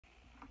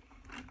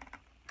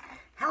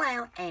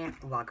Hello and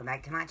welcome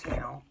back to my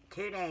channel.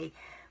 Today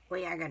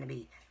we are going to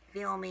be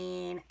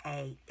filming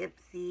a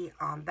Ipsy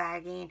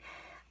Unbagging.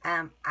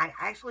 I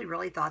actually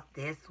really thought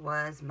this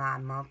was my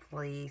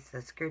monthly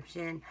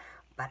subscription,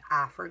 but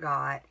I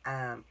forgot.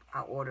 I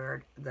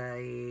ordered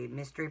the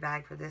mystery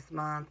bag for this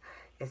month.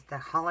 It's the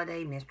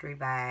holiday mystery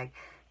bag,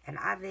 and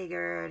I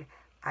figured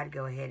I'd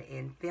go ahead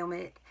and film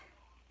it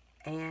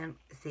and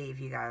see if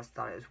you guys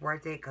thought it was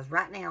worth it, because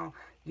right now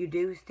you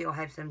do still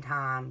have some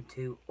time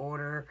to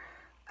order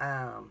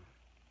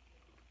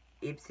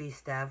Ipsy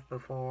stuff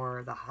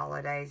before the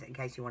holidays, in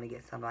case you want to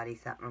get somebody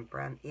something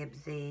from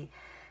Ipsy.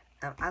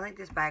 I think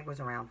this bag was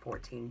around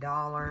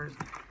 $14,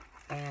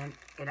 and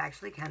it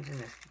actually comes in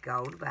this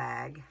gold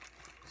bag.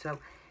 So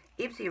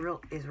Ipsy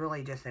is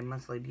really just a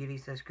monthly beauty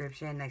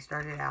subscription. They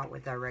started out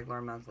with a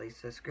regular monthly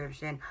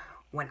subscription.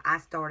 When I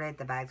started,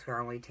 the bags were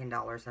only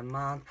 $10 a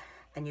month,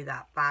 and you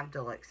got 5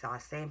 deluxe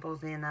size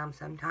samples in them.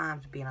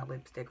 Sometimes, being a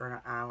lipstick or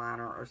an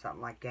eyeliner or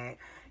something like that,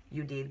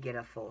 you did get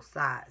a full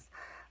size.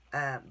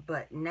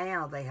 But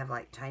now they have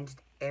changed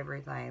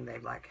everything.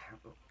 They've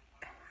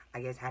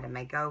I guess had a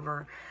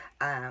makeover.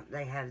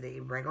 They have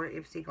the regular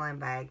Ipsy Glam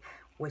bag,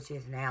 which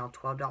is now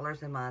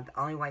 $12 a month.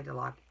 Only way to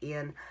lock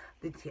in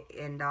the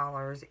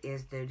 $10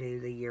 is to do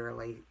the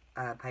yearly,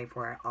 pay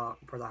for it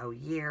for the whole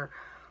year.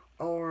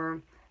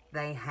 Or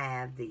they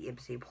have the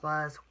Ipsy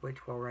Plus,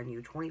 which will run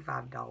you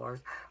 $25,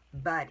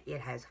 but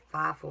it has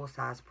 5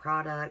 full-size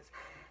products,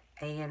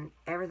 and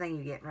everything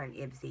you get from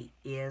Ipsy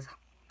is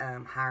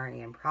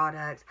higher-end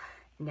products.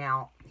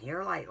 Now,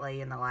 here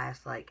lately, in the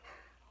last,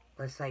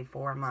 let's say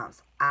 4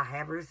 months, I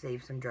have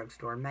received some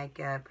drugstore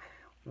makeup,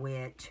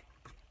 which,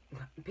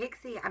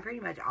 Pixie, I'm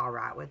pretty much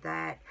alright with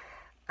that,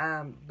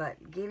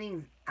 but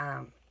getting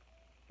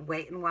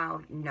Wet n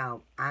Wild,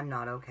 no, I'm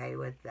not okay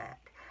with that.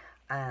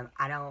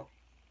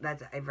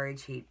 That's a very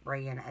cheap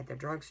brand at the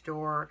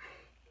drugstore.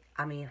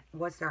 I mean,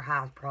 what's their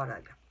highest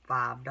product?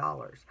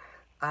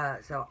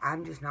 $5. So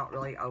I'm just not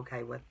really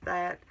okay with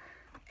that.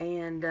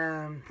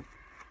 And,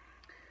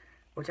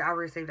 which I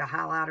received a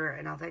highlighter,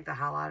 and I think the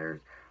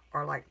highlighters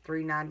are like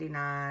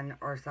 $3.99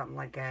 or something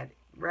like that,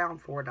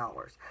 around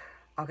 $4.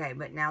 Okay,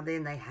 but now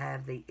then they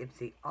have the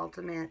Ipsy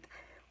Ultimate,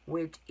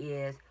 which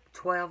is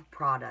 12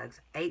 products,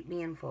 8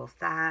 being full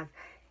size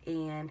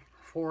and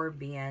 4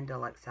 being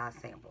deluxe size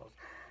samples.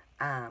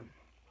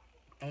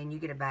 And you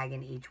get a bag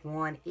in each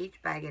one. Each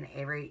bag in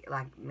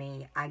like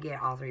me, I get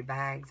all 3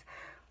 bags.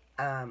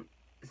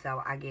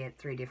 So I get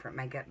 3 different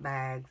makeup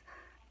bags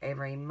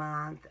every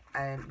month.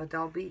 But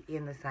they'll be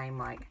in the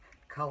same,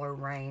 color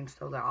range.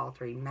 So they're all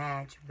 3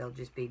 match. They'll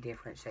just be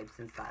different shapes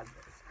and sizes.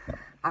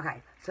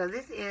 Okay, so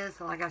this is,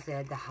 like I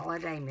said, the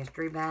holiday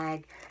mystery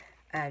bag.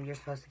 You're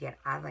supposed to get,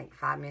 I think,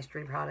 5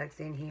 mystery products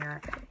in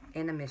here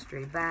in a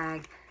mystery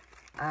bag.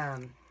 I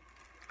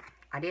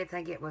did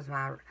think it was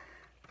my...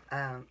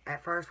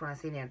 at first, when I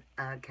seen it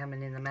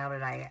coming in the mail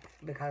today,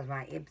 because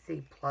my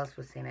Ipsy Plus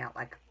was sent out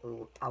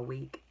a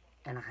week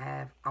and a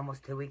half,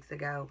 almost 2 weeks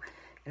ago,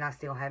 and I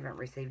still haven't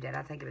received it.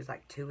 I think it was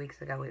 2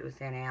 weeks ago it was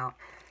sent out,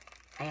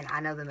 and I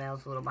know the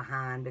mail's a little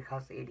behind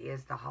because it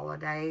is the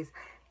holidays,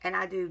 and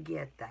I do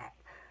get that.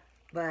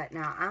 But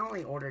now, I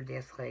only ordered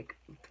this 3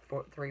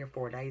 or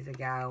 4 days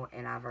ago,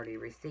 and I've already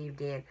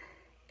received it.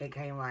 It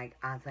came I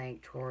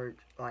think towards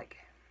I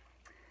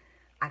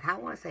kind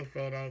of want to say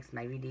FedEx,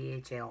 maybe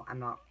DHL.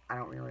 I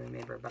don't really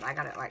remember, but I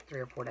got it 3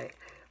 or 4 days,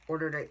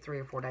 ordered it 3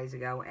 or 4 days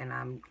ago, and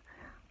I'm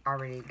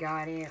already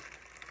got it.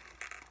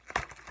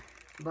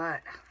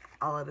 But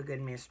I love a good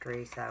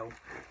mystery, so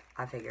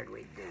I figured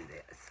we'd do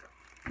this.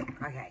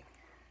 Okay.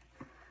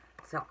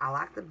 So I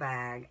like the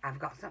bag. I've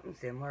got something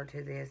similar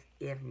to this,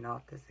 if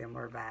not the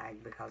similar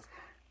bag, because,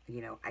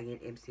 I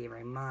get Ipsy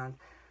every month.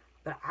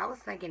 But I was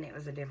thinking it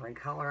was a different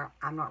color.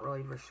 I'm not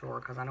really for sure,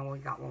 because I know we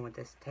got one with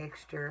this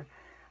texture.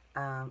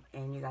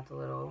 And you got the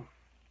little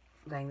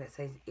thing that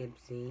says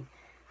Ipsy.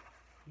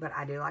 But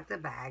I do like the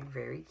bag.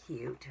 Very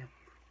cute.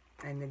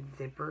 And the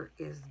zipper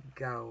is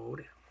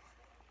gold.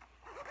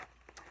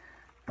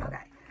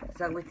 Okay.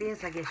 So with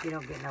this, I guess you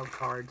don't get no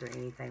cards or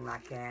anything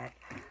like that.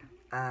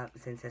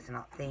 Since it's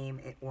not theme.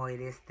 Well,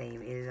 it is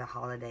theme. It is a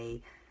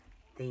holiday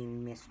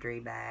theme mystery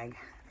bag.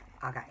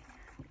 Okay.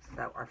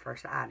 So our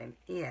first item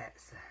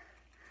is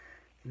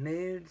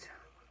Moods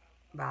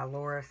by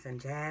Laura and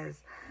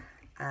Jazz.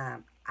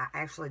 I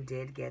actually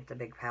did get the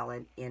big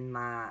palette in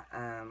my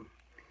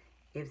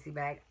Ipsy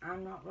bag.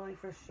 I'm not really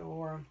for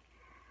sure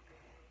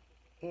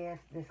if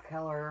this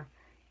color,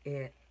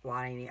 well,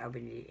 I ain't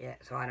opened it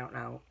yet, so I don't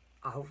know.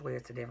 Hopefully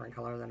it's a different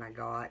color than I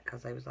got,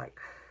 because they was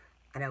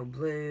I know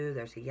blue,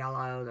 there's a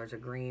yellow, there's a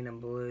green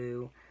and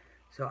blue,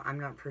 so I'm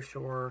not for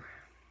sure.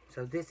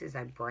 So this is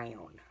a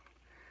brown.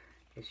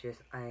 It's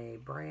just a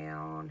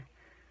brown.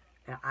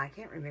 Now, I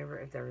can't remember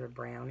if there was a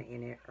brown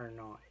in it or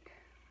not.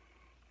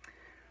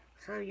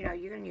 So,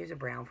 you can use a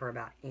brown for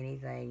about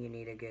anything. You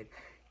need a good,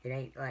 it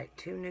ain't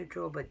too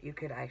neutral, but you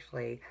could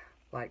actually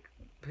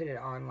put it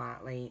on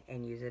lightly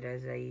and use it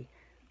as a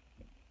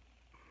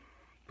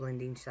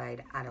blending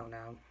shade. I don't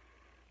know.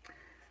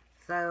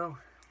 So,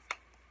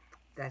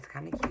 that's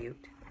kind of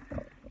cute.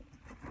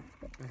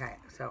 Okay,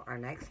 so our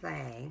next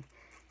thing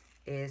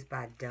is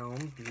by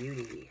Dome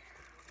Beauty.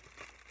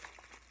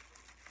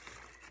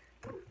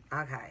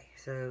 Okay,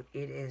 so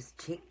it is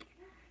Chick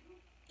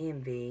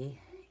Envy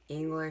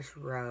English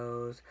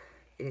Rose.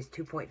 It is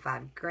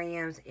 2.5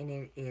 grams and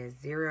it is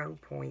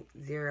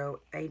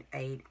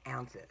 0.088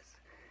 ounces.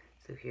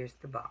 So here's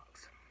the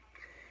box.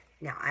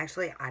 Now,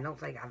 actually, I don't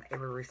think I've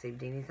ever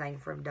received anything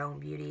from Dome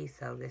Beauty,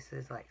 so this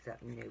is like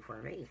something new for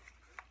me.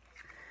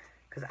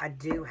 Because I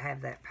do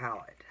have that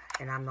palette,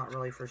 and I'm not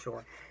really for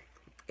sure.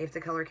 If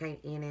the color came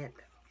in it,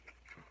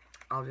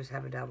 I'll just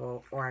have a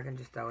double, or I can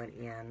just throw it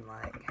in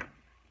like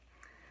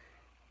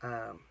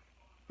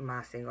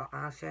my single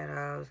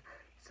eyeshadows.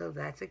 So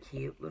that's a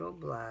cute little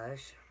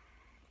blush,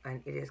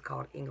 and it is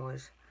called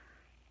English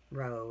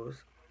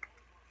Rose.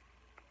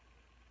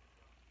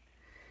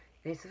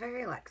 And it's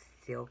very like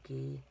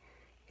silky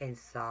and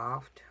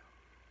soft.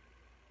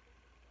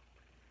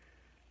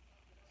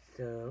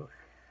 So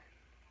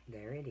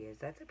there it is.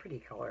 That's a pretty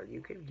color.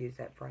 You could use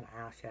that for an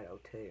eyeshadow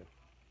too.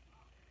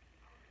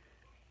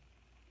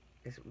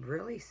 It's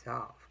really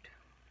soft.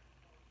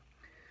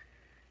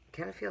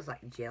 Kind of feels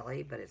like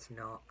jelly, but it's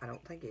not. I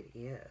don't think it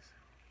is.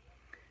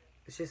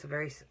 It's just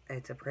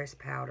it's a pressed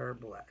powder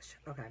blush.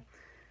 Okay.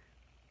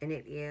 And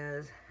it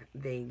is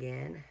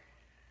vegan,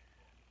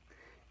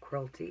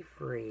 cruelty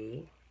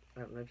free.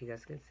 I don't know if you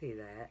guys can see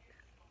that.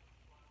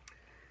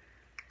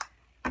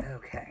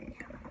 Okay.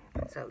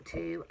 So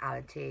 2 out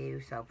of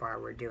 2 so far.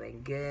 We're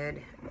doing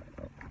good.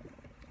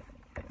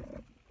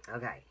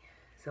 Okay.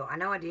 So I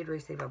know I did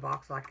receive a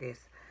box like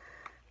this,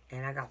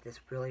 and I got this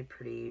really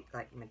pretty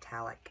like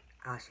metallic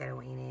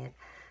eyeshadow in it.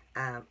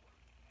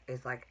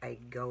 It's like a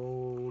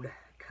gold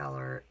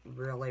color,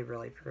 really,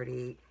 really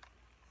pretty.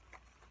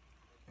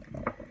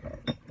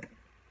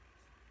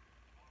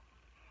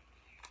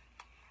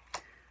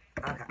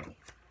 Okay,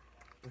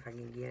 if I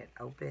can get it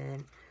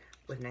open.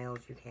 With nails,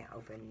 you can't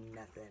open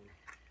nothing.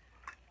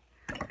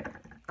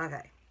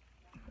 Okay.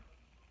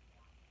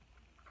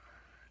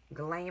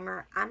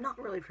 Glamour, I'm not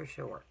really for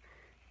sure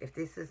if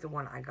this is the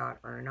one I got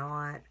or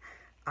not.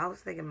 I was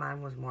thinking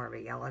mine was more of a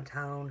yellow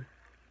tone,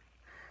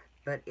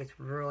 but it's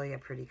really a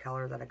pretty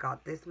color that I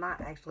got. This might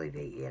actually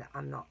be it.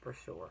 I'm not for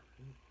sure.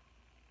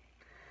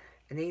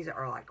 And these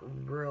are like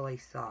really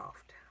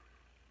soft.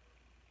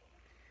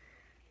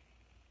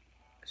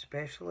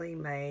 Especially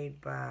made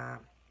by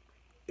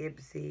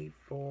Ipsy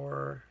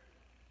for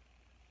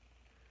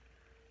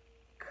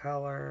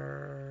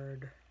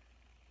Colored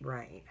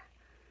Rain.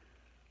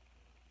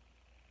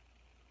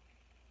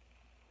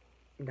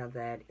 Now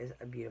that is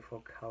a beautiful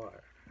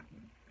color.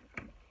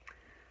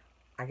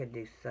 I could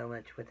do so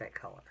much with that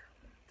color.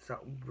 So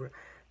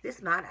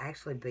this might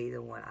actually be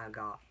the one I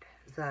got.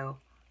 So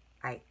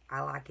I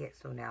like it.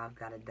 So now I've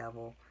got a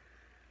double.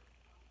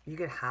 You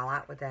could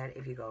highlight with that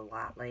if you go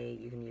lightly.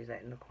 You can use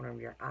that in the corner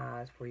of your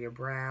eyes for your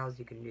brows.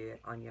 You can do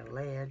it on your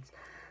lids.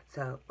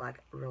 So like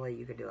really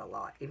you could do a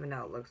lot. Even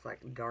though it looks like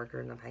darker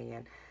in the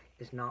pan,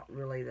 it's not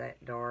really that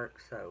dark.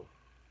 So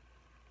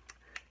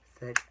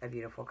such a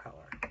beautiful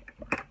color.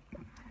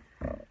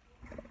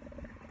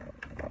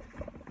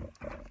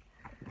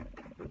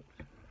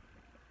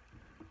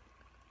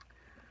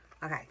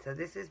 Okay, so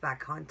this is by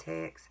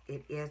Context.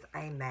 It is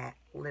a matte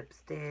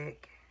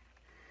lipstick.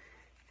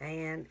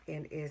 And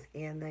it is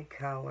in the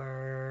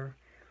color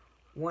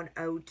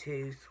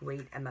 102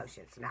 Sweet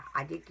Emotions. Now,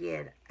 I did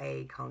get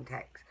a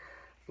Context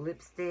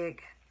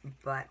lipstick,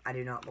 but I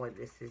do not believe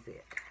this is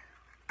it.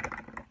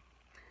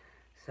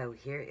 So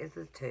here is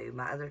the tube.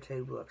 My other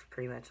tube looks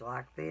pretty much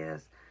like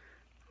this.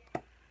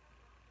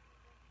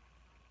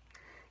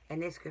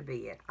 And this could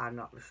be it. I'm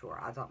not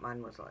sure. I thought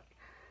mine was like,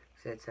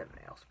 said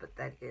something else, but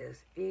that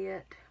is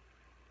it.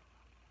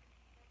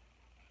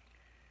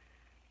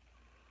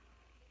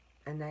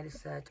 And that is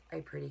such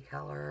a pretty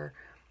color.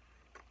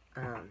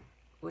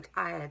 Which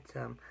I had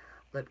some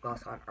lip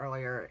gloss on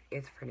earlier.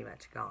 It's pretty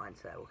much gone,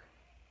 so.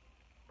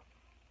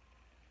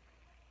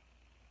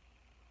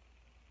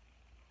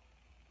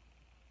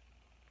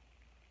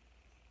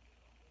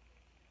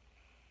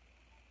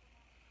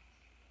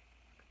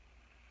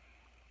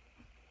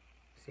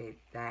 See,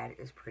 that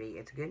is pretty.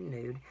 It's a good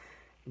nude,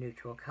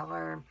 neutral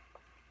color,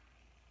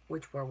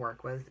 which will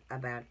work with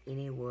about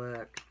any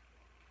look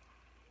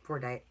for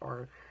days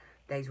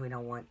we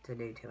don't want to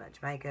do too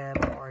much makeup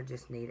or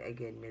just need a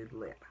good nude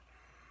lip.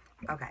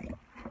 Okay,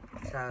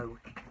 so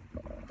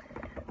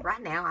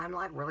right now I'm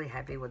like really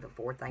happy with the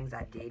 4 things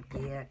I did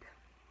get.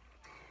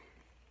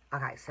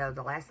 Okay, so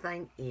the last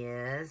thing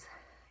is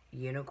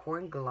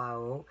Unicorn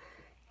Glow.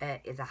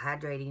 It's a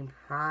hydrating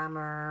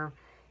primer.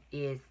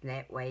 Its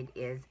net weight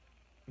is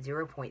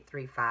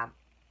 0.35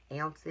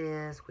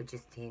 ounces, which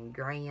is 10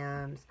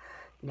 grams.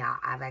 Now,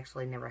 I've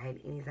actually never had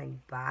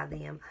anything by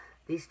them.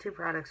 These 2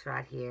 products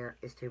right here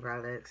is 2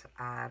 products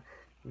I've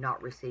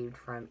not received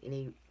from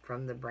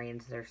the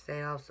brands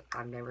themselves.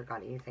 I've never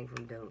got anything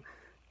from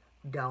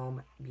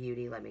Dome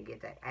Beauty. Let me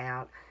get that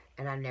out.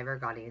 And I've never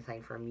got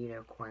anything from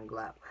Unicorn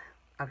Glow.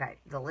 Okay,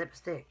 the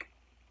lipstick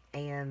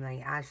and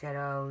the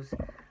eyeshadows,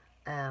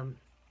 I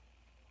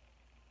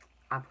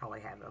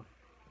probably have them.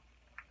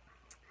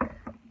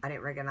 I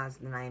didn't recognize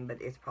the name,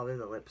 but it's probably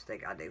the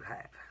lipstick I do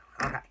have.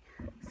 Okay,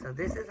 so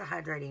this is a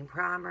hydrating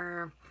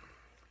primer.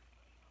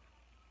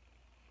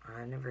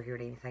 I never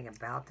heard anything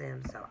about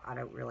them, so I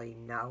don't really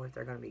know if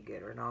they're going to be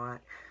good or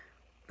not.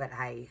 But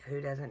hey, who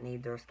doesn't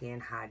need their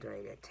skin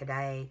hydrated?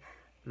 Today,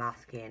 my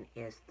skin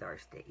is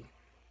thirsty.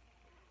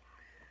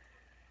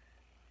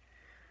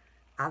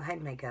 I've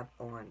had makeup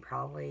on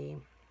probably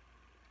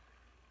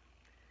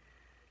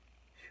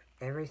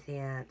ever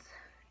since,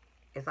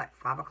 it's like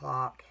 5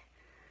 o'clock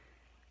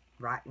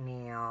right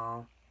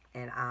now,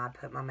 and I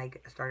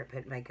started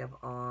putting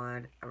makeup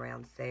on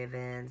around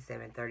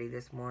 7:30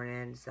 this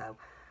morning, so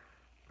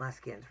my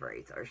skin's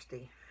very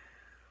thirsty.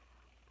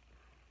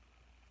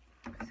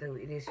 So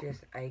it is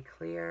just a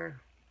clearish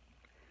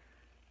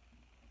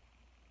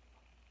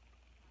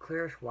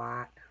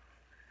white,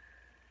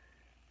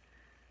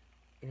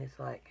 and it's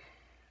like,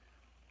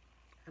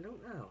 I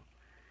don't know.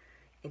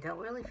 It don't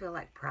really feel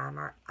like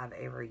primer I've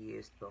ever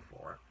used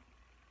before.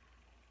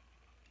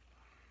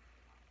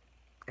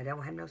 It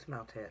don't have no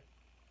smell to it,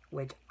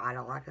 which I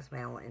don't like the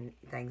smell and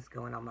things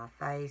going on my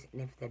face.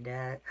 And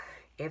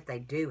if they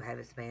do have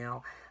a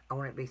smell, I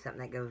want it to be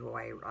something that goes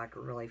away like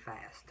really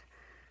fast.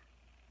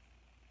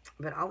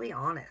 But I'll be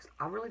honest,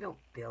 I really don't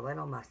feel it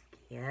on my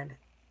skin.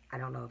 I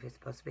don't know if it's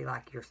supposed to be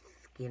like your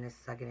skin is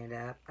sucking it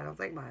up. I don't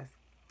think my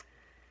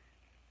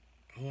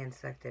hand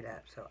sucked it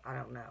up, so I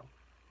don't know.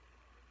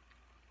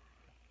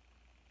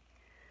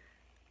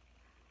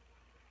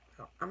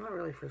 So I'm not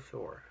really for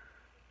sure.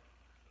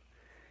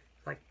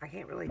 Like, I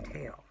can't really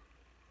tell.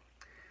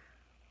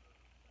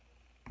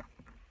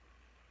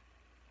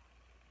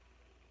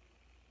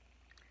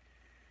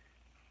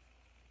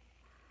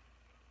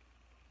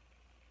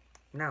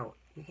 No,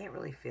 you can't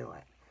really feel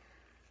it.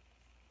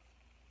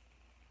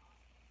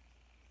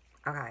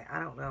 Okay, I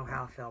don't know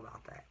how I feel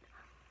about that.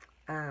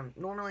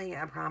 Normally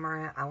a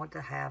primer, I want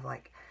to have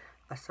like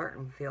a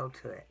certain feel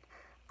to it.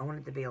 I want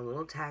it to be a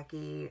little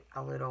tacky,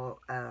 a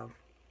little,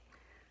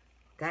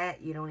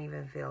 that you don't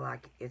even feel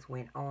like it's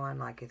went on,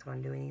 like it's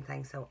going to do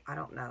anything. So, I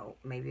don't know.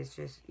 Maybe it's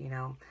just, you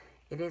know,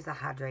 it is a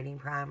hydrating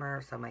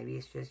primer, so maybe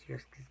it's just your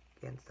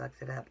skin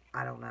sucks it up.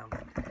 I don't know.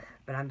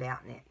 But I'm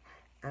doubting it.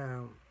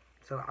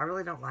 So, I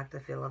really don't like the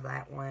feel of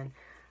that one.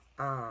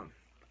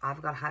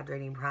 I've got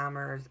hydrating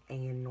primers,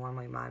 and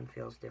normally mine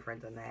feels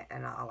different than that,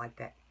 and I like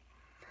that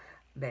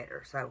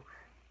better. So,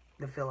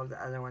 the feel of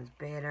the other one's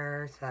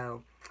better,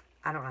 so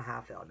I don't know how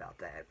I feel about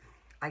that.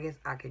 I guess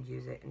I could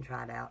use it and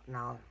try it out,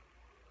 and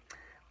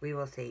we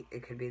will see.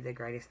 It could be the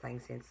greatest thing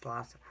since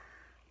sliced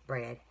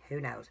bread. Who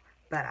knows?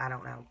 But I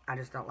don't know. I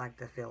just don't like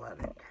the feel of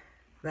it.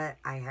 But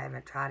I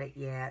haven't tried it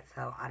yet,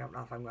 so I don't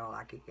know if I'm going to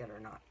like it yet or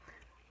not.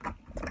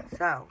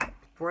 So,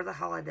 for the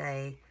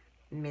holiday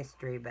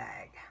mystery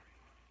bag,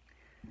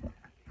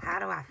 how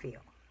do I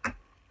feel?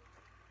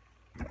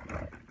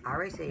 I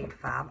received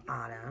 5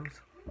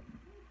 items,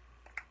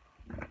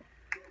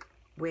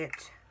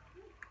 which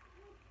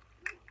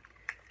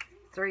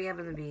 3 of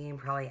them being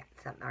probably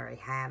something I already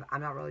have.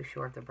 I'm not really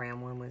sure if the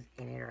brown one was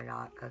in it or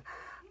not, because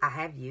I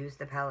have used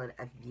the palette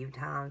a few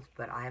times,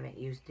 but I haven't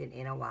used it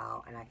in a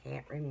while, and I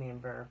can't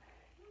remember,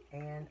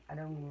 and I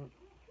don't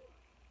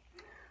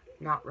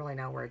not really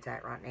know where it's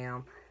at right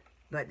now.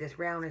 But this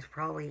brown is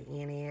probably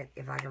in it,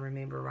 if I can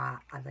remember right.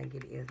 I think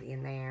it is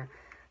in there.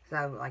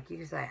 So, like you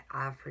can say,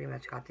 I've pretty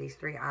much got these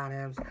 3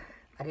 items.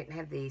 I didn't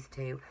have these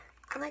 2.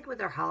 I think with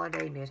their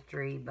holiday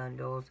mystery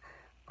bundles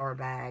or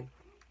bag,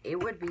 it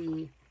would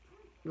be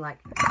like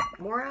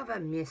more of a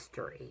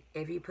mystery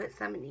if you put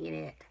something in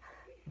it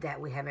that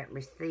we haven't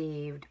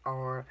received,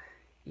 or,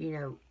 you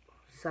know,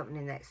 something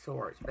in that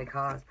sort,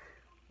 because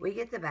we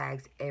get the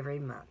bags every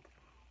month.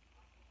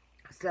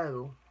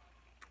 So,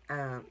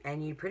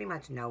 and you pretty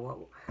much know what,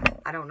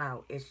 I don't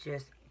know, it's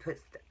just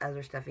puts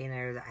other stuff in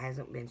there that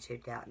hasn't been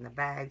shipped out in the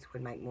bags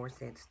would make more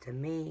sense to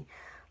me,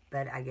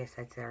 but I guess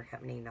that's their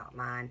company, not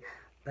mine.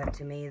 But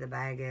to me, the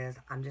bag is,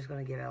 I'm just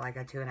going to give it like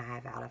a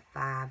 2.5 out of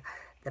 5.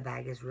 The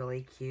bag is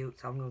really cute,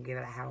 so I'm going to give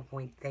it a half a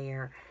point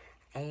there.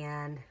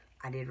 And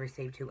I did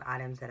receive 2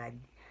 items that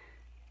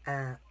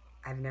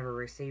I've never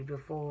received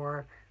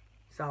before,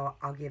 so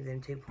I'll give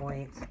them 2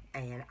 points.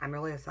 And I'm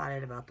really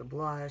excited about the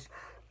blush.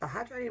 The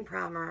hydrating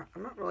primer,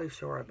 I'm not really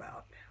sure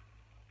about.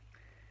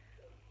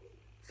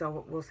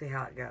 So we'll see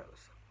how it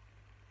goes.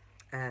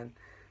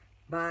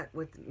 But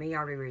with me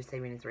already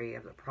receiving 3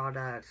 of the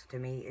products, to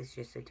me it's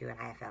just a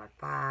 2.5 out of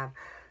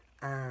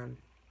 5.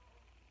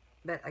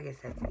 But I guess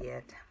that's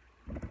it.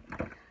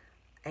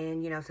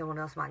 And, you know, someone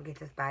else might get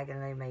this bag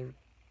and they may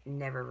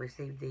never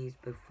received these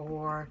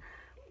before,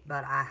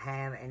 but I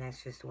have, and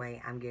that's just the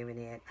way I'm giving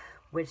it,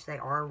 which they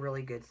are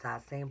really good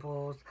size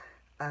samples.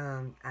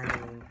 I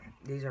mean,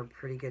 these are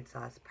pretty good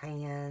size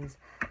pans.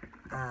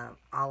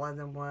 All of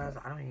them was,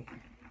 I don't even,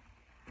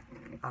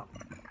 oh,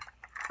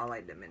 I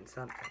laid them in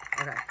something.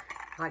 Okay,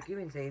 like you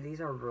can see,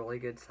 these are really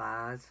good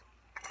size.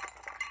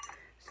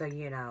 So,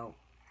 you know,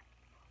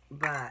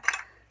 but,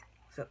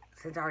 so,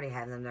 since I already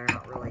have them, they're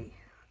not really,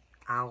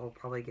 I will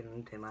probably give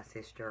them to my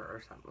sister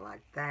or something like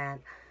that.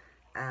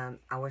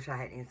 I wish I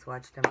hadn't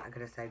swatched them. I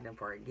could have saved them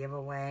for a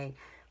giveaway.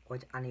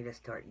 which I need to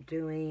start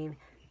doing,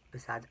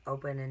 besides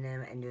opening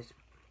them, and just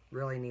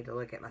really need to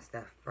look at my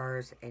stuff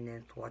first, and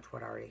then watch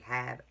what I already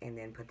have, and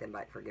then put them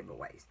back for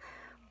giveaways.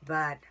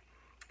 But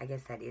I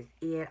guess that is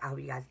it. I hope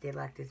you guys did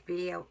like this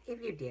video.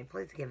 If you did,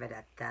 please give it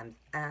a thumbs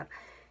up.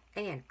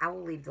 And I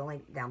will leave the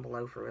link down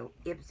below for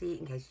Ipsy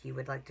in case you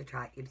would like to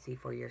try Ipsy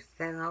for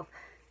yourself.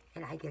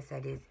 And I guess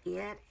that is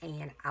it.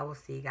 And I will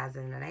see you guys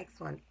in the next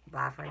one.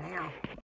 Bye for now.